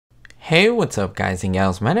Hey, what's up guys and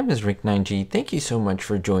gals? My name is Rick9G. Thank you so much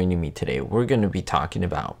for joining me today. We're going to be talking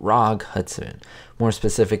about Rock Hudson, more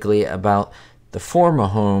specifically about the former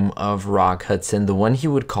home of Rock Hudson, the one he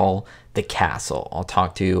would call the castle. I'll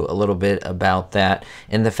talk to you a little bit about that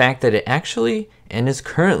and the fact that it actually and is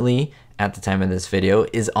currently at the time of this video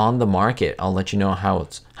is on the market. I'll let you know how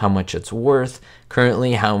much it's worth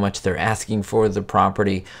currently, how much they're asking for the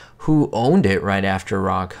property, who owned it right after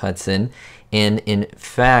Rock Hudson. And in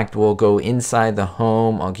fact, we'll go inside the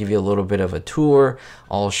home. I'll give you a little bit of a tour.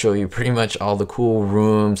 I'll show you pretty much all the cool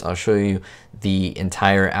rooms. I'll show you the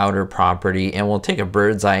entire outer property, and we'll take a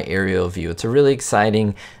bird's eye aerial view. It's a really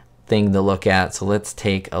exciting thing to look at, so let's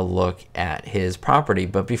take a look at his property.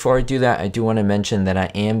 But before I do that, I do want to mention that I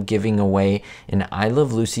am giving away an I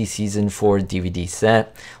Love Lucy Season 4 DVD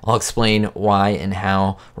set. I'll explain why and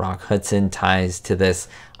how Rock Hudson ties to this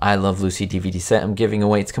I Love Lucy DVD set I'm giving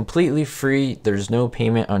away. It's completely free. There's no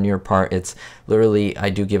payment on your part. It's literally, I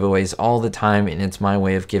do giveaways all the time, and it's my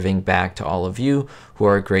way of giving back to all of you who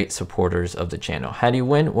are great supporters of the channel. How do you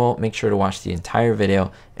win? Well, make sure to watch the entire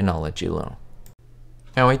video and I'll let you know.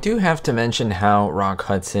 Now, I do have to mention how Rock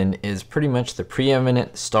Hudson is pretty much the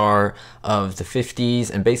preeminent star of the 50s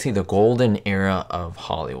and basically the golden era of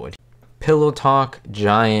Hollywood. Pillow Talk,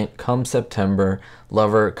 Giant, Come September,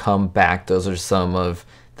 Lover, Come Back. Those are some of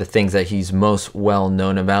the things that he's most well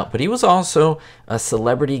known about. But he was also a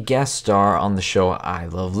celebrity guest star on the show I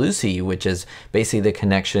Love Lucy, which is basically the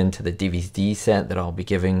connection to the DVD set that I'll be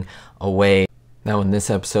giving away. Now in this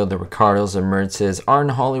episode, the Ricardos and Mertzes are in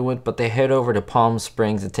Hollywood, but they head over to Palm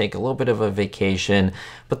Springs to take a little bit of a vacation,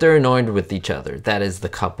 but they're annoyed with each other. That is the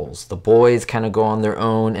couples. The boys kind of go on their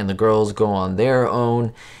own and the girls go on their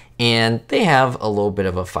own, and they have a little bit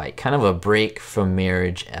of a fight, kind of a break from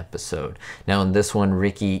marriage episode. Now in this one,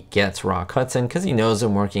 Ricky gets Rock Hudson because he knows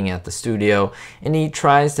him working at the studio, and he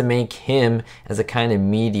tries to make him as a kind of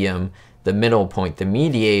medium, the middle point, the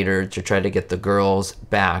mediator, to try to get the girls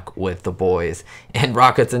back with the boys. And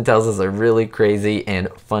Rock Hudson tells us a really crazy and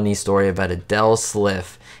funny story about Adele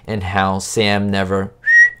Sliff and how Sam never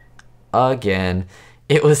again.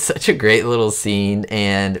 It was such a great little scene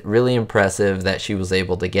and really impressive that she was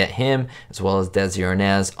able to get him as well as Desi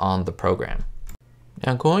Arnaz on the program.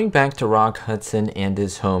 Now going back to Rock Hudson and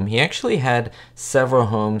his home, he actually had several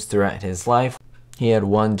homes throughout his life. He had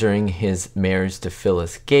one during his marriage to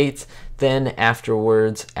Phyllis Gates. Then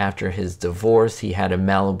afterwards, after his divorce, he had a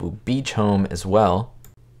Malibu beach home as well.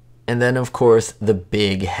 And then of course, the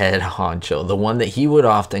big head honcho, the one that he would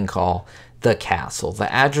often call the castle.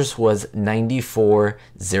 The address was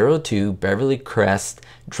 9402 Beverly Crest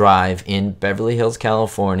Drive in Beverly Hills,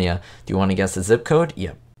 California. Do you want to guess the zip code?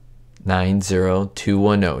 Yep.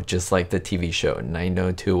 90210, just like the TV show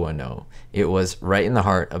 90210. It was right in the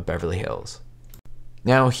heart of Beverly Hills.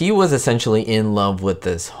 Now, he was essentially in love with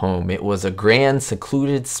this home. It was a grand,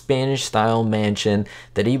 secluded Spanish-style mansion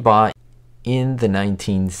that he bought in the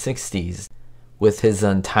 1960s. With his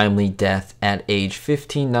untimely death at age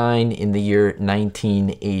 59 in the year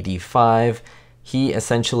 1985, he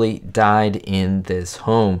essentially died in this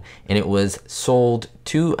home, and it was sold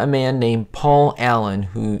to a man named Paul Allen,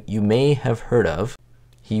 who you may have heard of.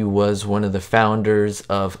 He was one of the founders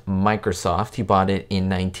of Microsoft. He bought it in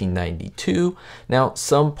 1992. Now,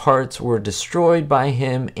 some parts were destroyed by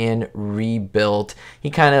him and rebuilt. He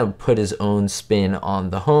kind of put his own spin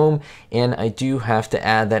on the home. And I do have to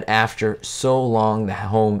add that after so long, the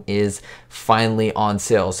home is finally on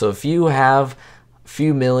sale. So if you have a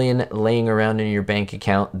few million laying around in your bank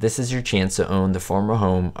account, this is your chance to own the former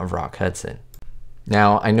home of Rock Hudson.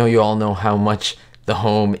 Now, I know you all know how much the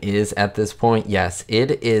home is at this point. Yes,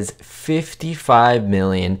 it is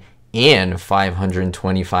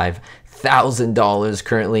 $55,525,000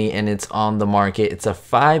 currently, and it's on the market. It's a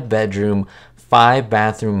 5-bedroom,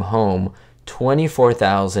 5-bathroom home,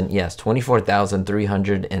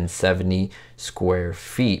 24,370 square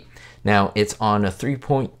feet. Now, it's on a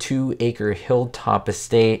 3.2-acre hilltop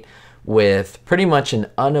estate with pretty much an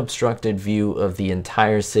unobstructed view of the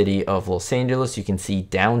entire city of Los Angeles. You can see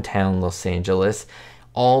downtown Los Angeles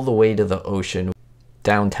all the way to the ocean.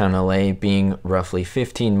 Downtown LA being roughly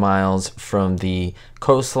 15 miles from the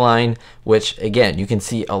coastline, which again, you can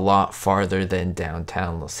see a lot farther than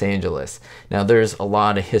downtown Los Angeles. Now, there's a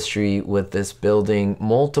lot of history with this building,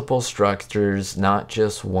 multiple structures, not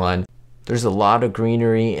just one. There's a lot of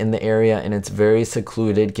greenery in the area, and it's very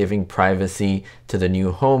secluded, giving privacy to the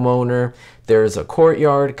new homeowner. There's a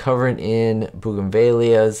courtyard covered in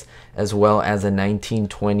bougainvilleas, as well as a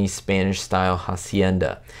 1920 Spanish-style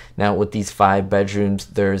hacienda. Now, with these 5 bedrooms,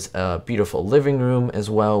 there's a beautiful living room as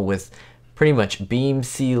well, with pretty much beam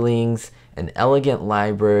ceilings an elegant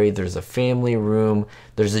library, there's a family room,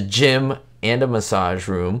 there's a gym and a massage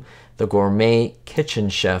room, the gourmet kitchen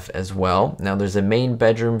chef as well. Now there's a main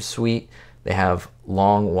bedroom suite. They have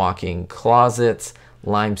long walk-in closets,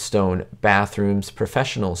 limestone bathrooms,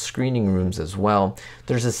 professional screening rooms as well.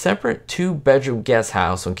 There's a separate 2-bedroom guest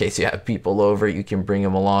house, so in case you have people over, you can bring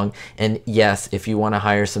them along. And yes, if you want to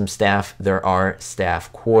hire some staff, there are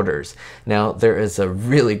staff quarters. Now there is a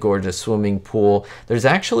really gorgeous swimming pool. There's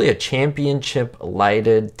actually a championship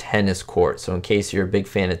lighted tennis court, so in case you're a big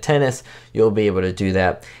fan of tennis, you'll be able to do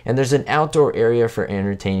that. And there's an outdoor area for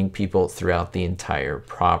entertaining people throughout the entire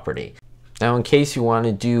property. Now, in case you want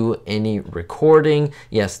to do any recording,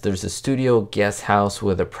 yes, there's a studio guest house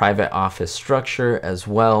with a private office structure as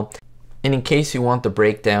well. And in case you want the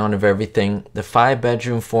breakdown of everything, the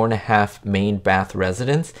 5-bedroom, 4.5 main bath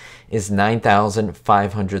residence is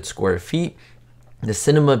 9,500 square feet. The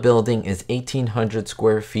cinema building is 1,800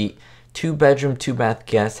 square feet. 2-bedroom, 2-bath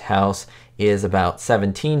guest house is about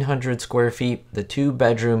 1,700 square feet. The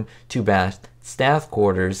 2-bedroom, 2-bath staff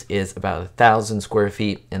quarters is about 1,000 square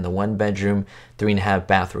feet, and the 1-bedroom, 3.5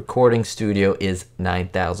 bath recording studio is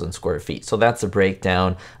 9,000 square feet. So that's a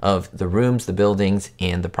breakdown of the rooms, the buildings,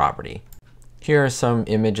 and the property. Here are some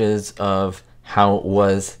images of how it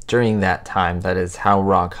was during that time. That is how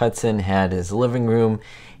Rock Hudson had his living room,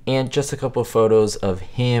 and just a couple of photos of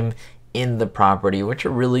him in the property, which are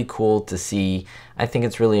really cool to see. I think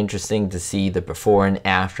it's really interesting to see the before and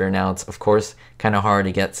after. Now it's of course kind of hard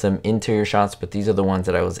to get some interior shots, but these are the ones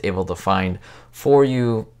that I was able to find for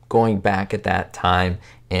you going back at that time,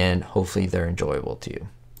 and hopefully they're enjoyable to you.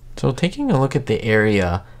 So taking a look at the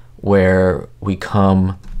area where we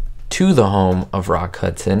come to the home of Rock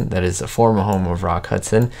Hudson, that is a former home of Rock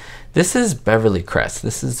Hudson. This is Beverly Crest.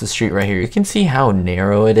 This is the street right here. You can see how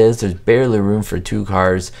narrow it is. There's barely room for 2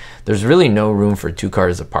 cars. There's really no room for 2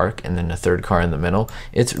 cars to park and then a 3rd car in the middle.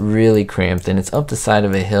 It's really cramped, and it's up the side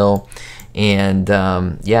of a hill. And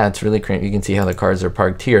yeah, it's really cramped. You can see how the cars are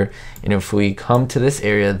parked here. And if we come to this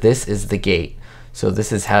area, this is the gate. So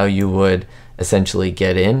this is how you would essentially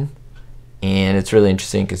get in. And it's really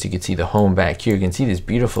interesting because you can see the home back here. You can see these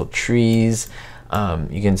beautiful trees.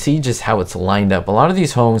 You can see just how it's lined up. A lot of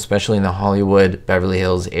these homes, especially in the Hollywood, Beverly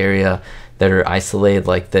Hills area that are isolated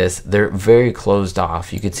like this, they're very closed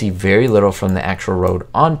off. You can see very little from the actual road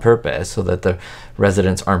on purpose so that the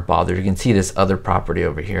residents aren't bothered. You can see this other property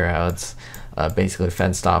over here, how it's basically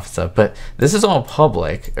fenced off and stuff. But this is all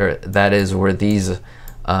public, or that is where these,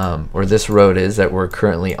 where this road is that we're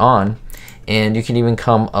currently on. And you can even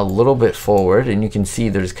come a little bit forward, and you can see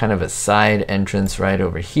there's kind of a side entrance right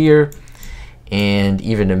over here, and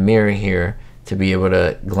even a mirror here to be able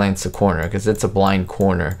to glance the corner, because it's a blind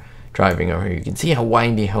corner driving over here. You can see how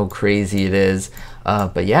windy, how crazy it is.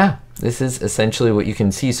 But yeah, this is essentially what you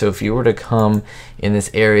can see. So if you were to come in this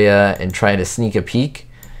area and try to sneak a peek,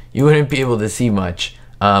 you wouldn't be able to see much.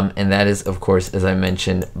 And that is, of course, as I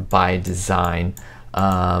mentioned, by design.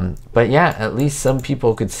 But yeah, at least some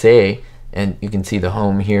people could say, and you can see the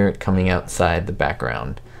home here coming outside the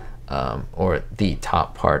background, or the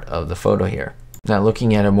top part of the photo here. Now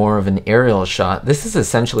looking at a more of an aerial shot, this is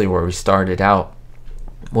essentially where we started out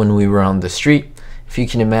when we were on the street, if you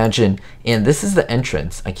can imagine. And this is the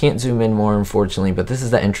entrance. I can't zoom in more, unfortunately, but this is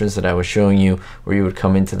the entrance that I was showing you where you would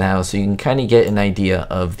come into the house. So you can kind of get an idea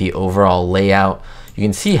of the overall layout. You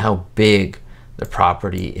can see how big the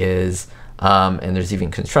property is. And there's even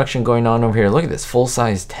construction going on over here. Look at this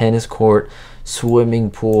full-size tennis court, swimming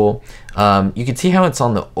pool. You can see how it's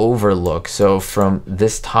on the overlook. So from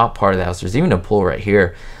this top part of the house, there's even a pool right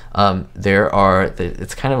here.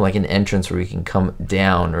 It's kind of like an entrance where you can come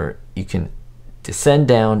down, or you can descend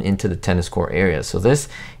down into the tennis court area. So this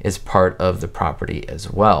is part of the property as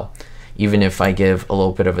well. Even if I give a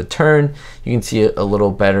little bit of a turn, you can see a little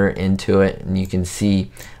better into it, and you can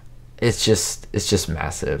see it's just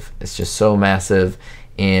massive. It's just so massive,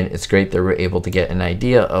 and it's great that we're able to get an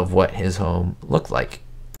idea of what his home looked like.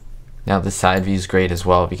 Now the side view is great as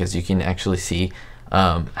well, because you can actually see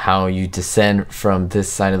how you descend from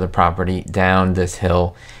this side of the property down this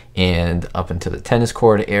hill and up into the tennis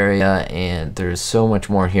court area, and there's so much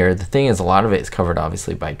more here. The thing is, a lot of it is covered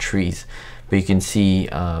obviously by trees, but you can see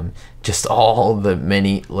just all the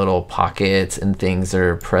many little pockets and things that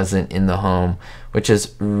are present in the home, which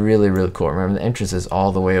is really, really cool. Remember, the entrance is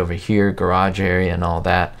all the way over here, garage area and all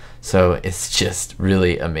that. So it's just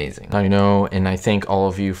really amazing. I know, and I thank all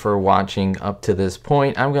of you for watching up to this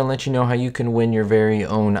point. I'm gonna let you know how you can win your very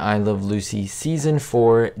own I Love Lucy Season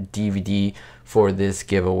 4 DVD for this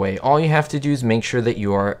giveaway. All you have to do is make sure that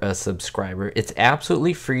you are a subscriber. It's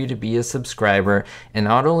absolutely free to be a subscriber, and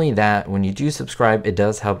not only that, when you do subscribe, it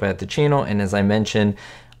does help out the channel. And as I mentioned,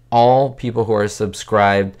 all people who are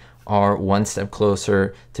subscribed are one step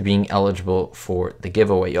closer to being eligible for the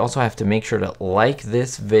giveaway. You also have to make sure to like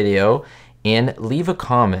this video and leave a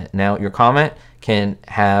comment. Now, your comment can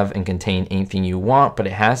have and contain anything you want, but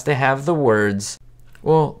it has to have the words,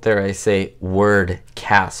 well, dare I say, word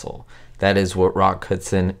castle. That is what Rock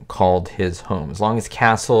Hudson called his home. As long as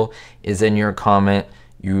castle is in your comment,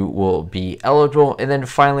 you will be eligible. And then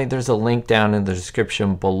finally, there's a link down in the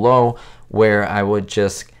description below where I would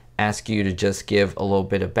just ask you to just give a little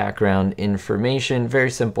bit of background information.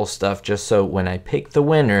 Very simple stuff, just so when I pick the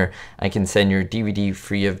winner, I can send your DVD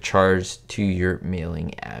free of charge to your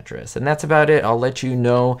mailing address. And that's about it. I'll let you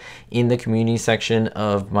know in the community section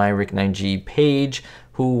of my Rick9G page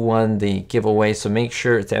who won the giveaway, so make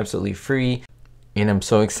sure it's absolutely free. And I'm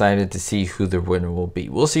so excited to see who the winner will be.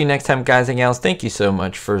 We'll see you next time, guys and gals. Thank you so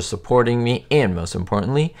much for supporting me, and most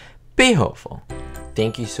importantly, be hopeful.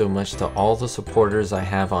 Thank you so much to all the supporters I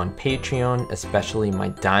have on Patreon, especially my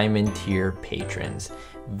diamond tier patrons: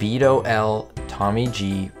 Vito L, Tommy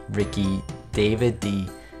G, Ricky, David D,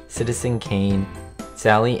 Citizen Kane,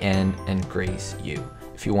 Sally N, and Grace U.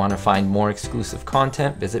 If you want to find more exclusive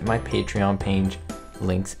content, visit my Patreon page,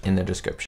 links in the description.